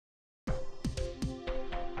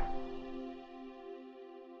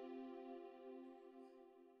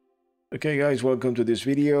Okay guys, welcome to this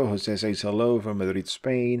video. Jose says hello from Madrid,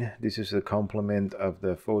 Spain. This is a complement of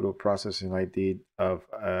the photo processing I did of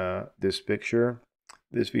this picture.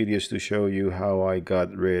 This video is to show you how I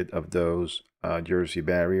got rid of those jersey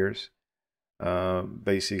barriers.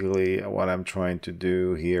 Basically, what I'm trying to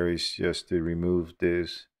do here is just to remove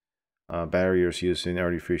these barriers using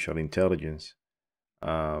artificial intelligence.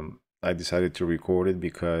 I decided to record it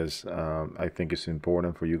because I think it's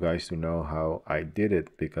important for you guys to know how I did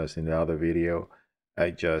it, because in the other video I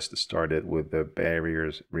just started with the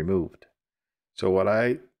barriers removed. So what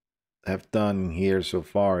I have done here so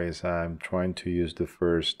far is I'm trying to use the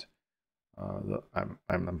first I'm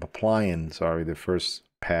applying the first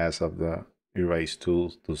pass of the erase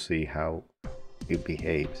tool to see how it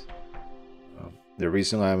behaves. The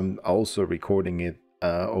reason I'm also recording it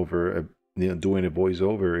over a doing a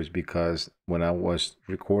voiceover is because when I was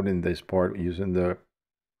recording this part using the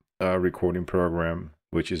recording program,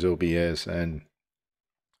 which is OBS and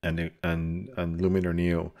Luminar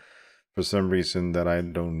Neo, for some reason that I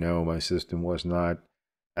don't know, my system was not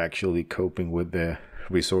actually coping with the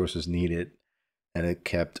resources needed, and it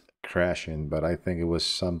kept crashing. But I think it was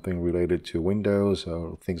something related to Windows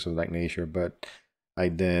or things of that nature. But I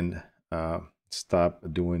then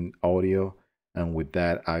stopped doing audio, and with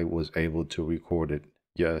that I was able to record it,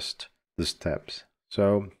 just the steps.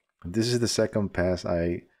 So this is the second pass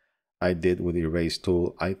I did with the erase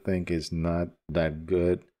tool. I think it's not that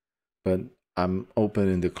good, but I'm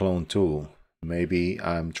opening the clone tool. Maybe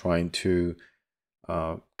I'm trying to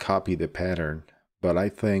copy the pattern, but I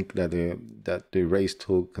think that the erase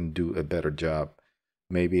tool can do a better job.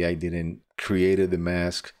 Maybe I didn't create the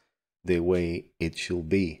mask the way it should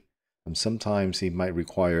be, and sometimes it might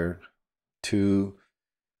require 2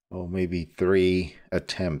 or maybe 3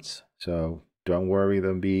 attempts. So don't worry,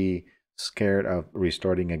 don't be scared of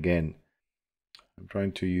restarting again. I'm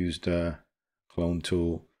trying to use the clone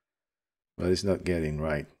tool, but it's not getting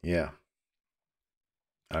right. Yeah,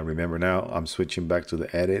 I remember now. I'm switching back to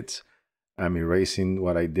the edits. I'm erasing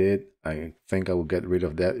what I did. I think I will get rid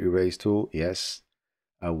of that erase tool. Yes,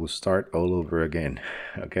 I will start all over again.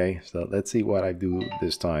 Okay, so let's see what I do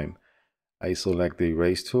this time. I select the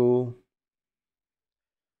erase tool,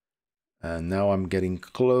 and now I'm getting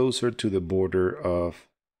closer to the border of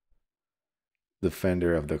the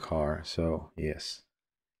fender of the car. So yes,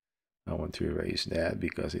 I want to erase that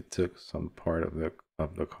because it took some part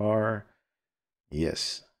of the car.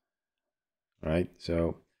 Yes, right.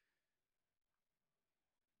 So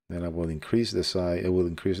then I will increase the size. It will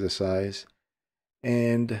increase the size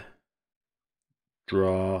and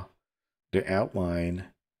draw the outline.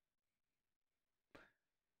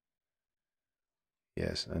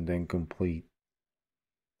 Yes, and then complete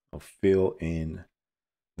or fill in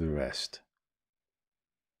the rest.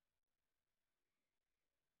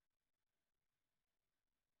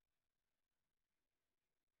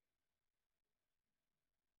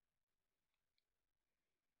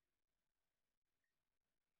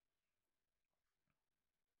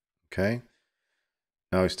 Okay,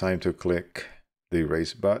 now it's time to click the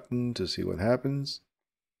erase button to see what happens.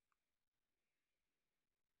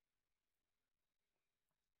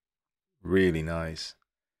 Really nice.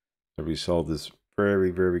 The result is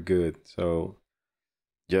very, very good. So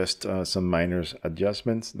just some minor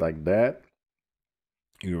adjustments like that.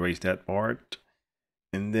 Erase that part.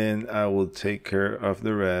 And then I will take care of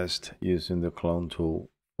the rest using the clone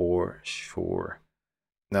tool for sure.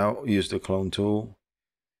 Now use the clone tool.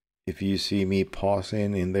 If you see me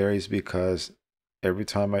pausing in there, is because every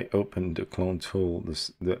time I open the clone tool,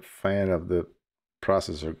 the fan of the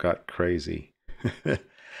processor got crazy.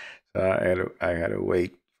 So I had to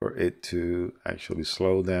wait for it to actually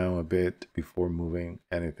slow down a bit before moving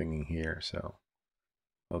anything in here. So,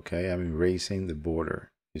 okay, I'm erasing the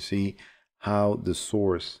border. You see how the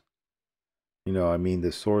source,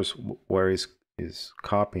 the source where is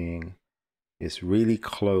copying is really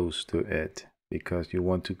close to it, because you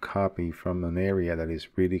want to copy from an area that is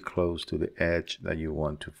really close to the edge that you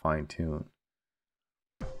want to fine tune.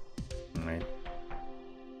 All right.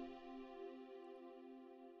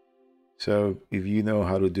 So if you know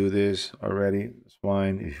how to do this already, it's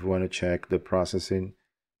fine. If you want to check the processing,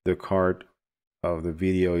 the card of the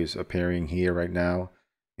video is appearing here right now.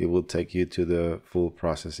 It will take you to the full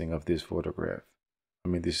processing of this photograph. I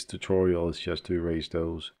mean, this tutorial is just to erase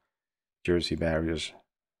those jersey barriers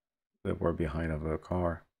that were behind of the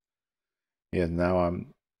car. Yeah, now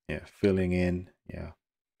I'm filling in,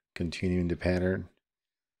 continuing the pattern.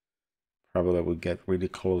 Probably I would get really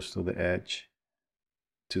close to the edge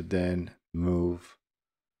to then move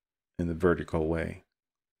in the vertical way,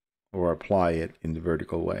 or apply it in the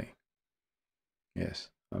vertical way. Yes,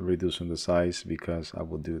 I'm reducing the size because I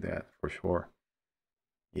will do that for sure.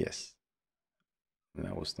 Yes. And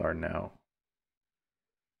I will start now.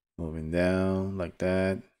 Moving down like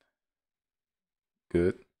that.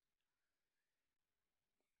 Good.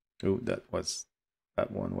 Oh, that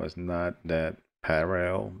one was not that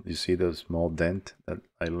parallel. You see the small dent that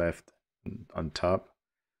I left on top,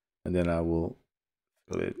 and then I will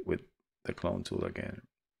fill it with the clone tool again.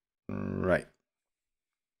 Right.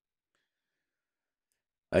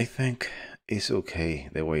 I think it's okay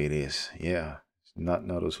the way it is. Yeah, it's not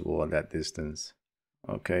noticeable at that distance.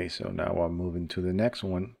 Okay, so now I'm moving to the next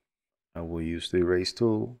one. I will use the erase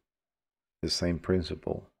tool. The same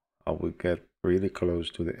principle. I will get really close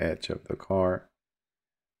to the edge of the car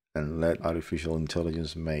and let artificial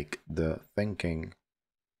intelligence make the thinking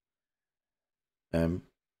and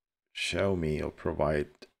show me or provide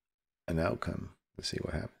an outcome. Let's see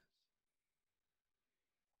what happens.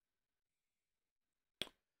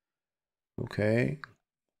 Okay.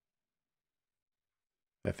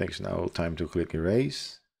 I think it's now time to click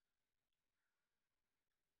erase.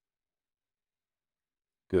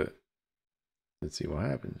 Good. Let's see what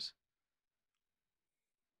happens.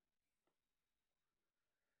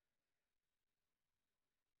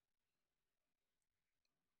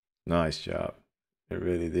 Nice job. It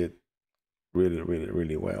really did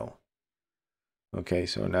really well. Okay,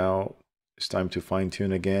 so now it's time to fine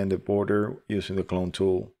tune again the border using the clone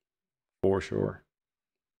tool for sure.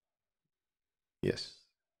 Yes.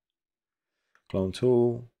 Clone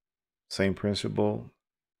tool, same principle,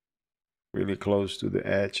 really close to the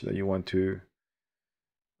edge that you want to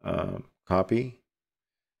copy.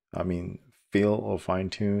 I mean, fill or fine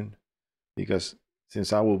tune, because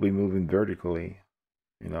since I will be moving vertically,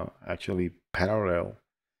 you know, actually parallel,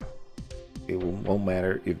 it won't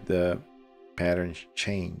matter if the pattern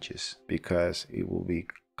changes because it will be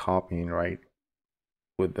copying right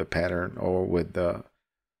with the pattern or with the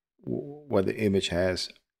what the image has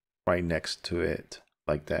right next to it,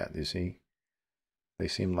 like that. You see, they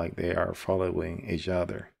seem like they are following each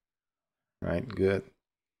other. Right, good.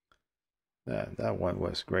 That one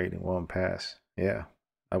was great in one pass. Yeah,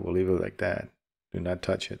 I will leave it like that. Do not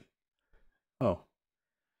touch it. Oh,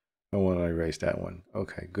 I want to erase that one.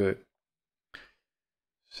 Okay, good.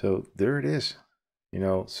 So there it is. You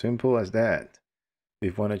know, simple as that.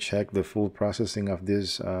 If you want to check the full processing of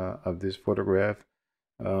this photograph,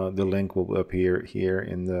 the link will appear here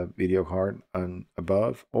in the video card and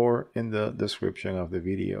above, or in the description of the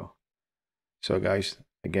video. So guys,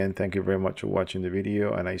 again, thank you very much for watching the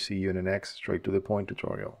video, and I see you in the next straight to the point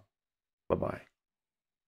tutorial. Bye-bye.